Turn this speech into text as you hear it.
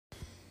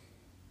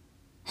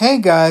Hey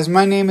guys,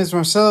 my name is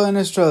Marcelo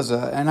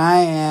Inestroza, and I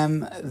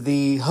am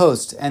the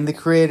host and the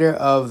creator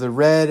of the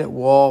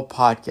RedWall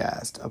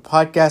podcast, a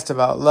podcast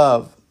about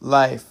love,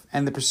 life,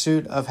 and the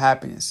pursuit of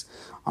happiness.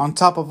 On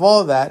top of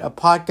all that, a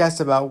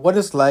podcast about what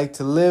it's like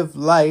to live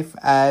life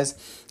as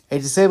a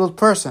disabled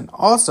person.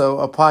 Also,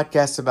 a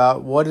podcast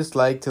about what it's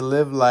like to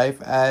live life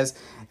as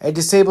a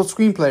disabled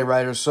screenplay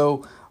writer.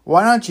 So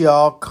why don't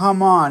y'all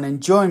come on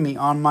and join me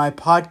on my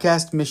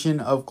podcast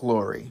mission of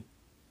glory.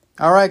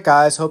 All right,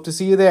 guys, hope to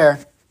see you there.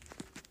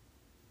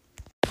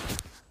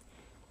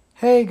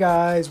 Hey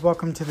guys,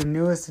 welcome to the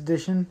newest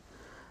edition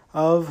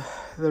of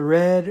the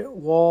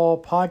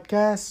RedWall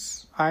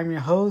podcast. I'm your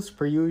host,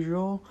 per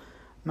usual.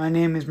 My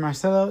name is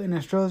Marcelo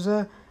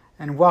Inestroza,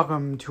 and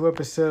welcome to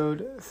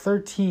episode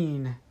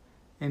 13,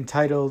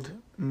 entitled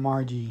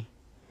Margie.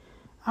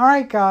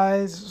 Alright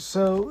guys,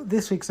 so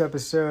this week's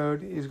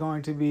episode is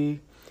going to be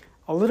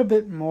a little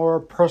bit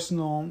more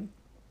personal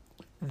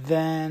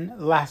than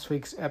last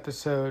week's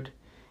episode,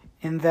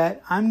 in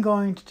that I'm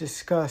going to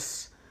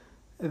discuss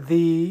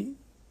the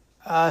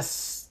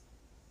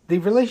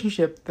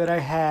relationship that I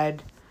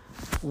had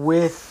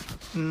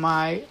with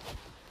my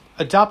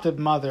adopted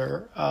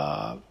mother,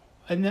 not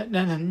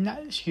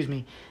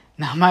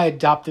my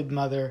adopted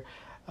mother,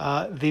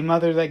 the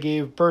mother that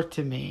gave birth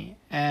to me,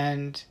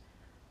 and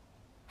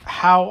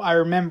how I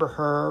remember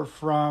her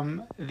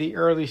from the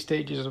early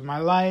stages of my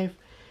life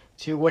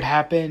to what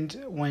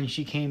happened when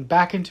she came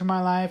back into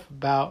my life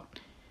about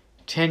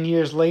 10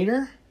 years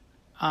later,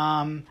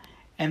 and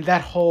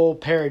that whole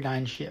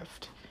paradigm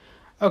shift.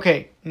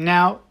 Okay,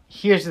 now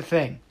here's the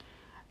thing.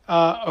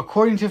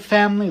 According to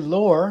family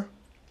lore,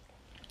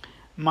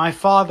 my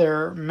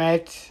father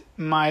met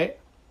my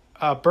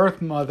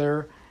birth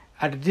mother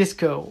at a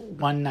disco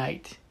one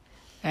night,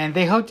 and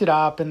they hooked it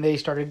up and they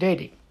started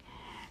dating.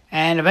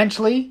 And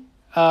eventually,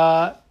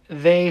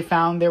 they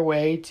found their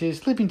way to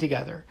sleeping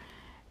together.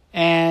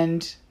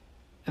 And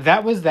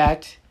that was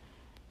that.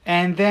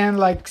 And then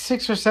like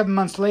 6 or 7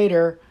 months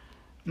later,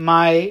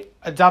 my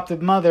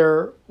adopted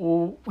mother,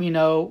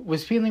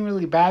 was feeling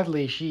really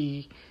badly.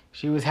 She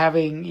was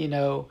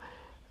having,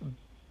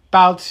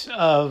 bouts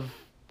of,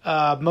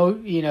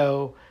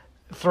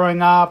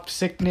 throwing up,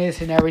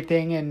 sickness, and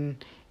everything,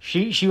 and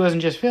she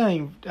wasn't just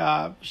feeling,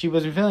 she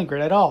wasn't feeling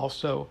great at all.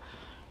 So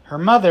her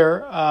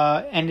mother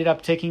ended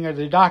up taking her to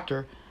the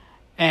doctor,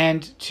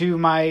 and to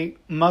my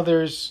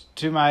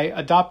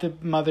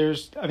adopted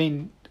mother's,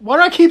 why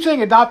do I keep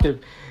saying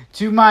adoptive?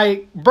 To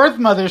my birth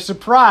mother's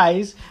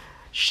surprise,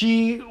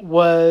 she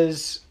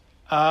was,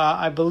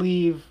 I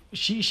believe,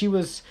 she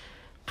was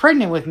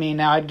pregnant with me.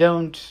 Now I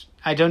don't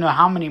know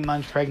how many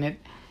months pregnant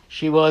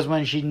she was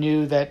when she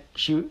knew that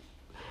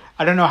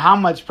I don't know how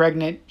much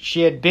pregnant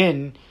she had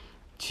been,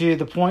 to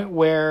the point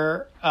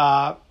where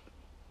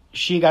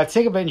she got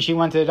sick of it and she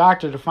went to the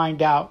doctor to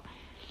find out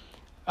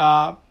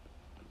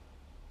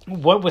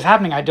what was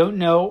happening. I don't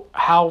know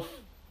how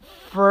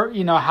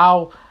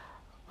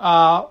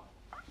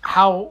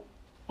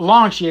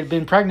long she had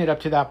been pregnant up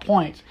to that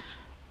point.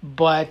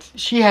 But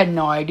she had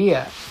no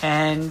idea,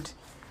 and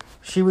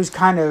she was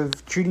kind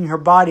of treating her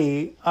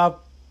body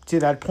up to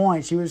that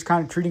point. She was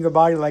kind of treating her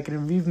body like an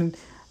amusement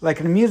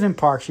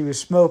park. She was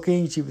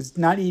smoking. She was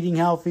not eating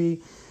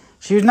healthy.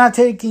 She was not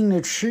taking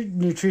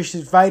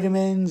nutritious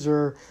vitamins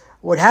or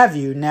what have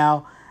you.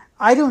 Now,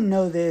 I don't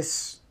know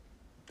this.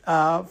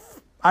 I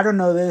don't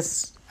know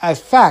this as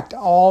fact.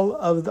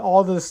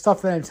 All the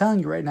stuff that I'm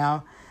telling you right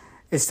now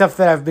is stuff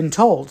that I've been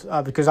told,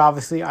 because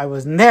obviously I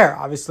wasn't there.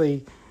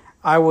 Obviously,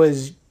 I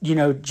was,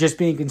 just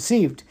being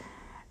conceived.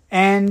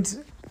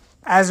 And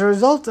as a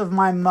result of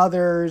my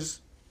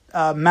mother's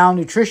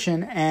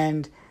malnutrition,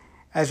 and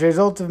as a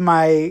result of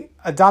my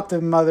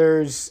adoptive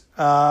mother's,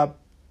 as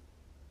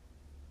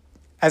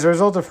a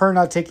result of her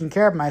not taking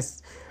care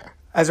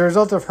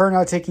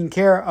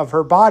of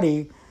her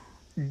body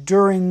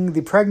during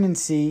the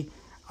pregnancy,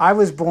 I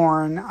was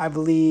born, I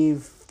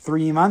believe,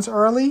 3 months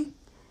early.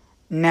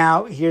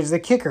 Now, here's the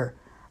kicker.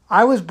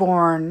 I was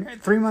born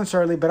 3 months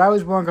early, but I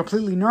was born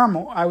completely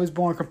normal. I was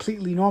born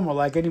completely normal,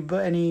 like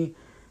any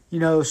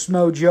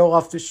Smo Joe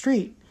off the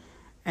street.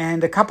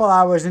 And a couple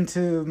hours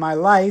into my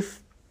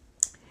life,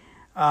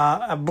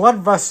 a blood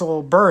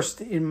vessel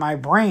burst in my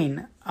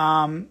brain.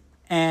 And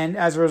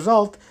as a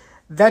result,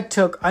 that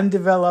took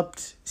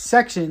undeveloped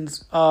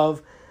sections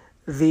of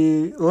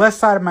the left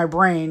side of my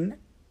brain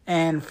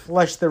and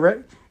flushed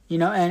and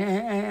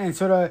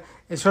sort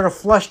of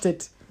flushed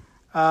it,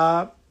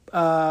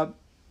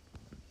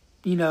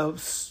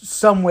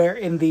 somewhere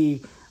in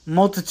the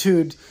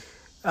multitude,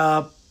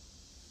 how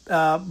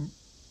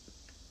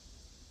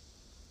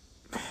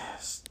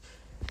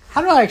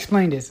do I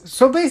explain this?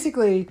 So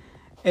basically,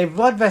 a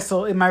blood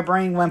vessel in my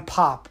brain went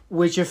pop,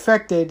 which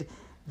affected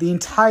the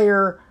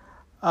entire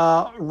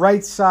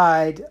right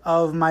side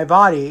of my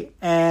body.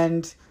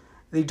 And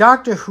the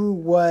doctor who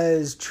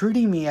was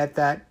treating me at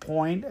that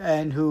point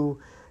and who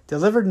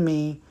delivered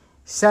me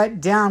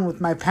sat down with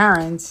my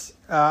parents,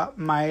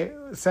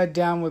 sat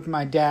down with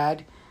my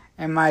dad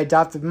and my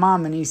adopted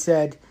mom, and he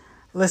said,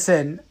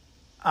 listen,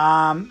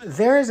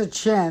 there is a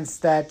chance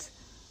that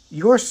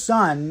your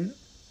son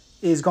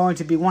is going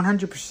to be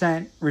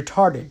 100%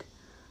 retarded.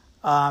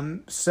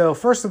 So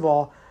first of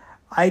all,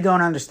 I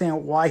don't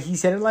understand why he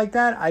said it like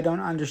that. I don't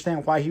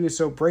understand why he was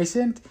so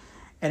brazen.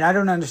 And I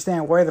don't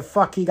understand where the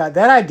fuck he got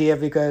that idea,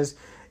 because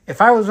if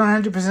I was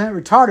 100%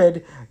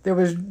 retarded,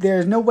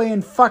 there's no way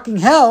in fucking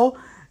hell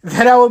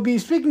that I would be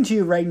speaking to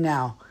you right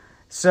now.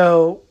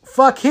 So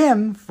fuck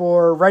him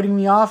for writing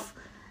me off,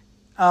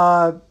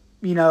 in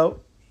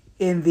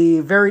the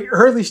very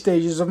early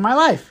stages of my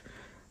life.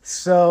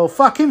 So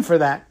fuck him for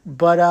that.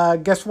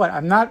 But guess what?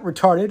 I'm not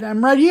retarded.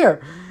 I'm right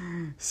here.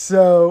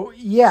 So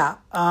yeah.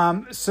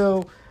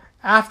 So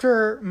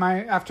after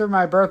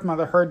my birth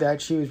mother heard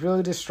that, she was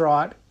really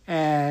distraught,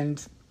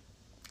 and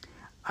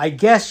I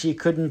guess she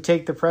couldn't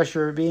take the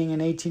pressure of being an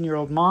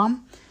 18-year-old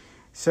mom.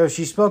 So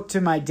she spoke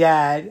to my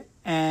dad,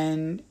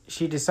 and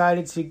she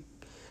decided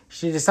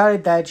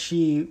that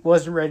she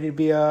wasn't ready to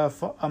be a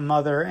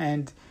mother,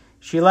 and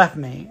she left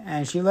me.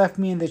 And she left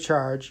me in the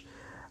charge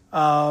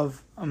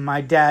of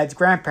my dad's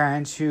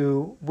grandparents,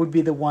 who would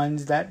be the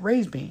ones that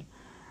raised me.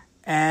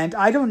 And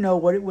I don't know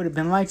what it would have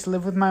been like to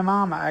live with my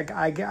mom. I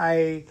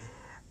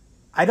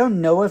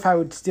don't know if I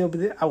would still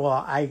be...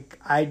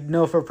 I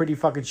know for pretty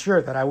fucking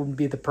sure that I wouldn't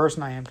be the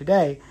person I am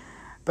today.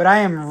 But I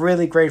am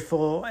really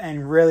grateful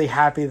and really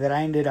happy that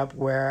I ended up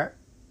where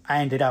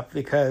I ended up,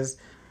 because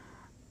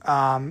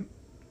my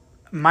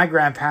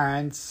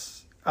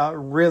grandparents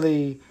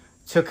really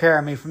took care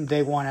of me from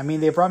day one. I mean,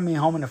 they brought me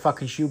home in a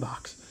fucking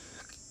shoebox.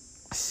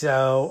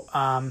 So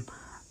I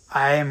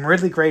am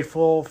really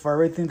grateful for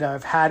everything that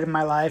I've had in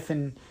my life,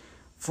 and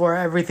for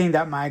everything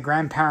that my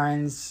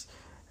grandparents,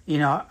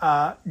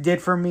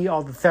 did for me,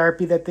 all the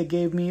therapy that they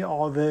gave me,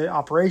 all the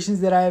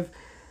operations that I've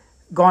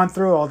gone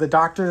through, all the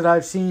doctors that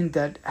I've seen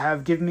that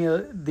have given me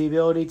the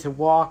ability to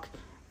walk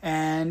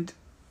and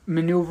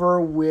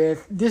maneuver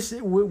with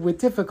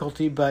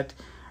difficulty, but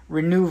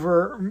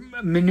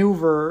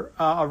maneuver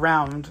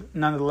around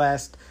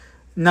nonetheless.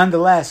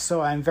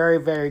 So I'm very,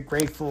 very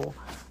grateful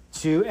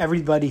to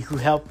everybody who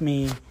helped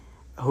me,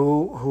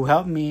 who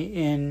helped me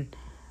in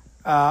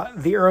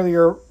the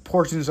earlier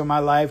portions of my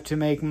life to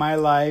make my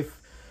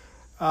life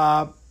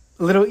a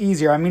little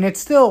easier. I mean, it's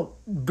still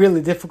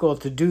really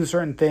difficult to do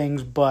certain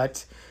things,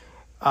 but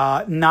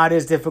not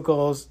as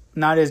difficult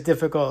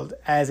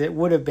as it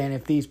would have been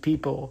if these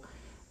people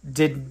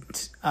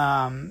didn't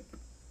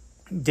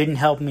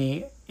help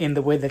me in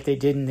the way that they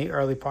did in the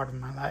early part of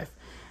my life.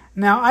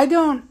 Now, I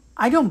don't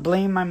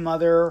blame my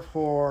mother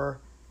for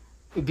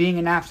being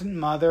an absent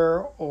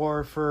mother,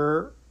 or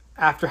for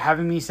after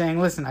having me saying,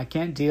 listen, I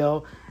can't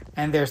deal,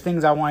 and there's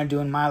things I want to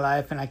do in my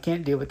life, and I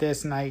can't deal with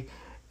this, and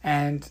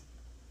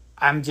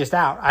I'm just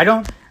out. I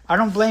don't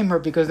blame her,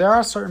 because there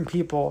are certain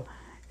people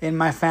in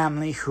my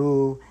family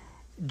who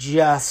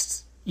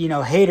just,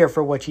 hate her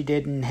for what she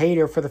did, and hate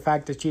her for the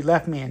fact that she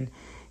left me, and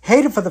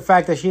hate her for the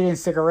fact that she didn't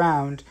stick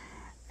around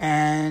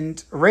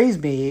and raise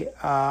me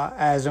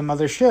as a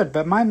mother should.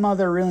 But my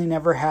mother really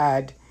never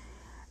had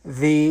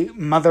the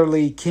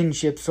motherly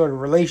kinship sort of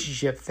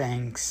relationship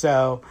thing.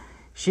 So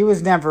she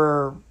was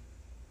never,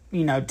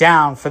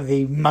 down for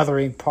the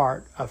mothering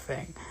part of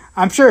thing.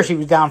 I'm sure she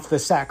was down for the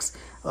sex,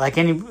 like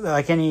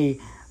any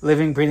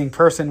living, breathing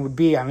person would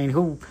be. I mean,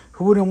 who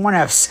wouldn't want to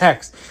have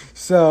sex?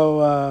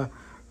 So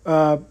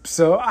I'm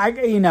sure,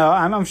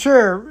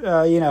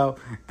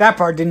 that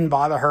part didn't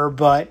bother her,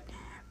 but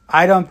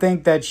I don't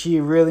think that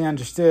she really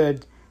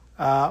understood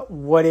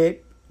what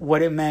it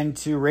meant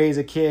to raise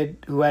a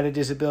kid who had a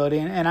disability,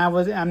 and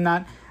I'm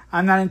not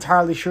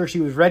entirely sure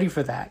she was ready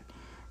for that.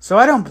 So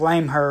I don't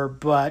blame her,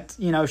 but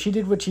she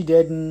did what she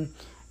did, and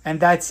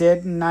that's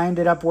it. And I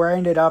ended up where I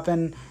ended up,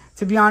 and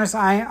to be honest,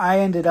 I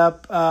ended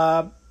up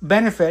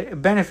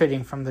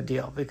benefiting from the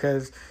deal,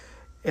 because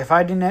if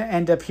I didn't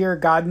end up here,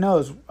 God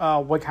knows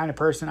what kind of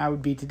person I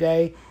would be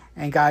today,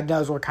 and God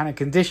knows what kind of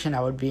condition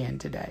I would be in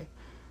today.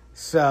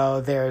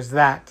 So there's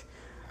that.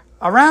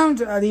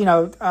 Around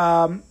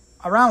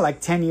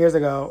like 10 years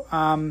ago,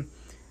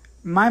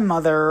 my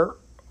mother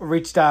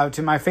reached out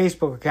to my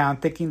Facebook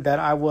account thinking that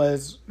I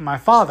was my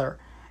father.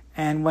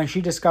 And when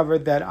she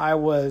discovered that I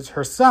was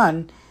her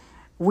son,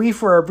 we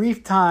for a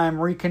brief time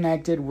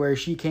reconnected, where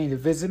she came to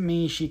visit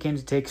me. She came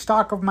to take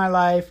stock of my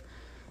life.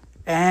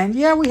 And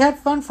yeah, we had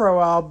fun for a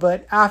while.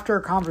 But after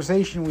a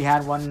conversation we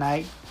had one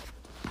night,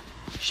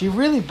 she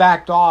really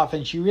backed off,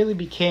 and she really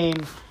became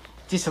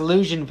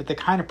disillusioned with the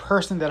kind of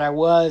person that I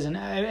was, and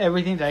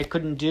everything that I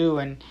couldn't do,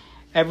 and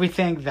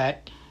everything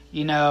that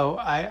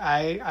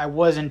I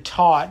wasn't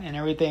taught, and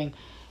everything.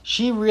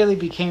 She really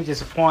became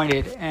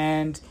disappointed,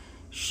 and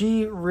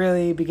she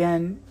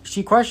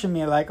questioned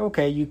me, like,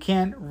 okay, you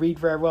can't read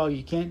very well,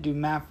 you can't do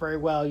math very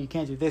well, you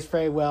can't do this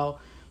very well,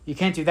 you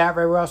can't do that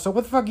very well, so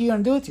what the fuck are you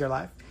going to do with your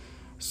life?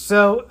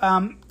 So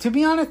to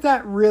be honest,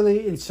 that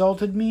really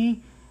insulted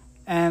me,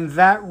 and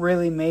that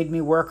really made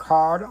me work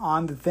hard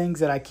on the things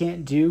that I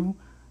can't do,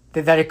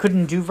 that I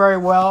couldn't do very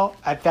well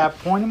at that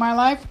point in my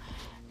life.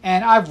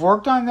 And I've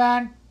worked on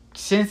that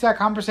since that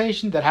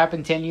conversation that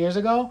happened 10 years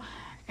ago.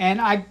 And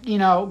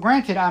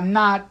granted, I'm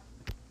not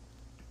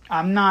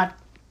I'm not,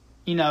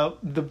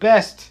 the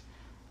best,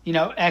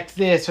 X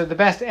this or the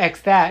best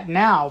X that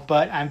now,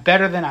 but I'm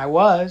better than I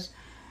was.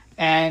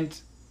 And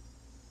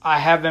I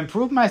have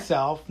improved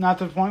myself, not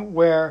to the point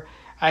where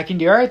I can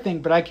do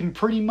everything, but I can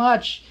pretty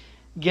much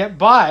get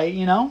by,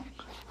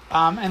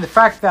 And the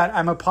fact that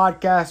I'm a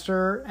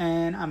podcaster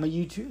and I'm a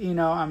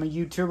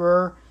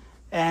YouTuber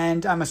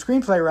and I'm a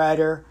screenplay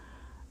writer,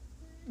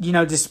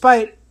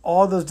 despite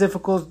all those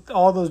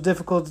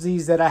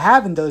difficulties that I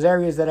have in those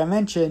areas that I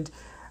mentioned,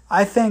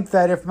 I think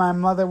that if my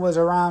mother was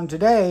around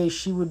today,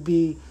 she would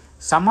be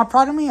somewhat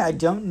proud of me. I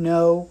don't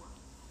know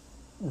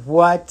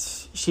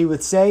what she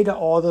would say to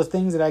all those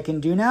things that I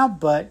can do now,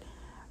 but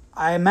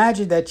I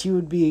imagine that she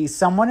would be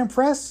somewhat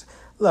impressed.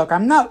 Look,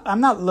 I'm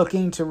not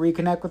looking to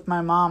reconnect with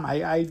my mom.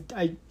 I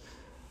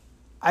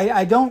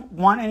don't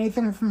want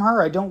anything from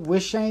her. I don't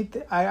wish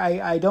anything.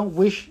 I don't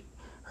wish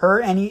her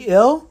any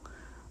ill,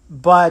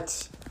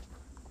 but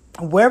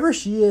wherever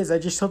she is, I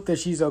just hope that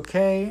she's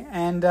okay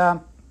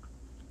and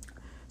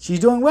she's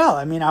doing well.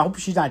 I mean, I hope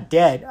she's not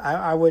dead.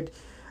 I would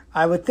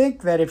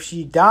think that if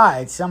she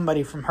died,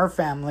 somebody from her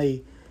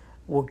family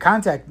would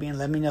contact me and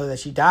let me know that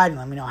she died and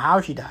let me know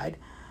how she died.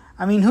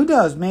 I mean, who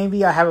knows?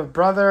 Maybe I have a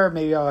brother,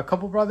 maybe I have a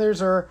couple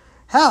brothers, or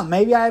hell,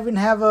 maybe I even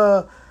have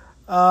a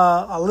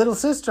little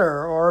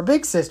sister or a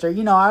big sister.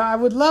 I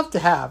would love to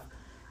have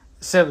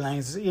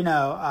siblings,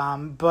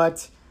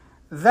 but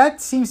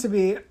that seems to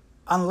be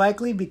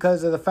unlikely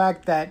because of the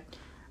fact that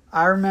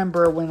I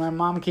remember when my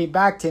mom came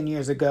back 10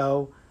 years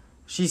ago,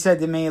 she said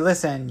to me,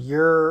 listen,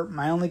 you're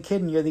my only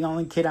kid and you're the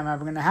only kid I'm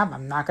ever going to have.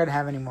 I'm not going to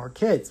have any more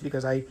kids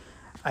because I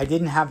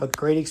didn't have a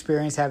great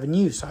experience having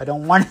you, so I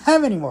don't want to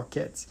have any more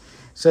kids.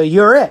 So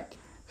you're it.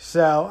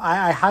 So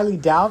I highly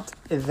doubt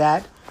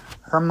that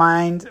her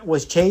mind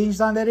was changed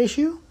on that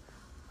issue.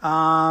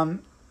 So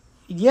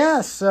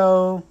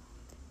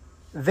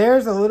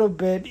there's a little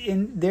bit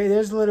in there.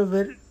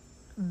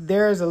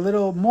 There's a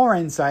little more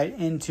insight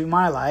into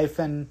my life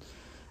and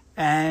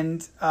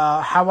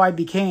how I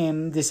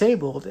became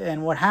disabled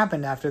and what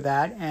happened after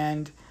that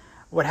and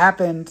what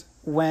happened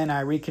when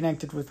I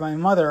reconnected with my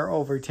mother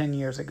over 10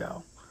 years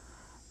ago.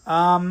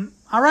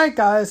 All right,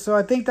 guys. So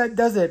I think that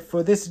does it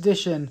for this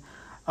edition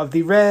of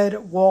the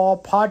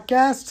RedWall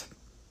podcast,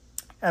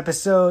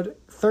 episode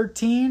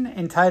 13,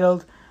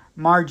 entitled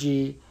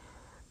Margie.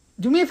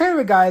 Do me a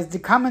favor, guys. The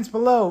comments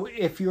below,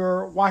 if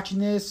you're watching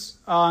this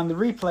on the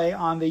replay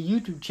on the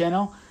YouTube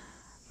channel,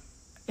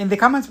 in the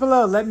comments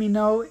below, let me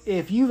know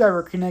if you've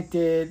ever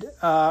reconnected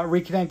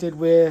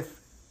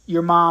with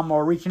your mom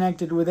or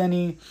reconnected with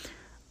any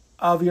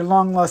of your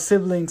long-lost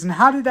siblings. And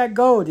how did that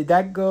go? Did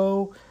that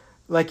go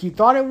like you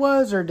thought it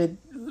was, or did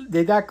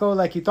that go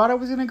like you thought it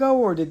was going to go,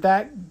 or did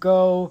that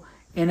go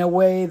in a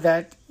way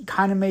that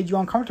kind of made you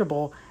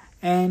uncomfortable?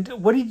 And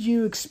what did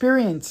you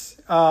experience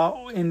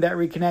in that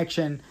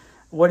reconnection?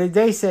 What did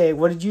they say?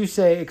 What did you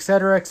say?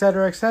 Etc.,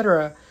 etc.,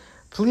 etc.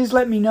 Please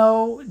let me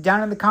know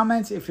down in the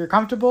comments if you're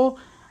comfortable.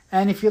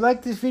 And if you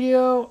like this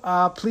video,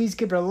 please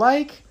give it a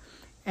like.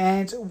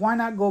 And why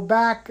not go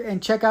back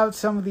and check out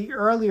some of the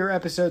earlier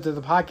episodes of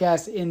the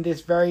podcast in this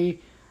very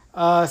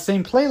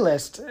same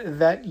playlist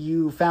that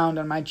you found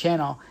on my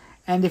channel.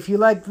 And if you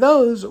like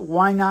those,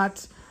 why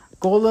not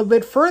go a little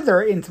bit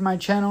further into my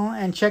channel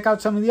and check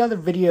out some of the other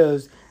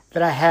videos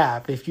that I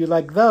have. If you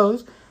like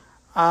those,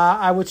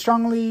 I would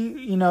strongly,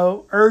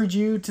 urge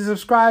you to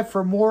subscribe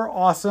for more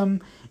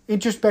awesome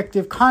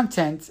introspective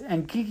content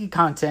and geeky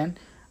content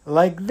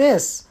like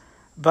this.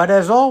 But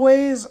as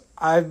always,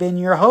 I've been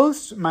your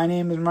host. My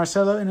name is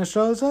Marcelo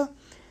Inostroza.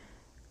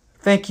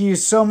 Thank you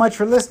so much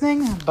for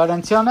listening. But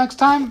until next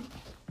time,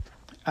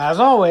 as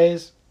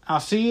always, I'll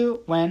see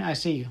you when I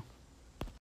see you.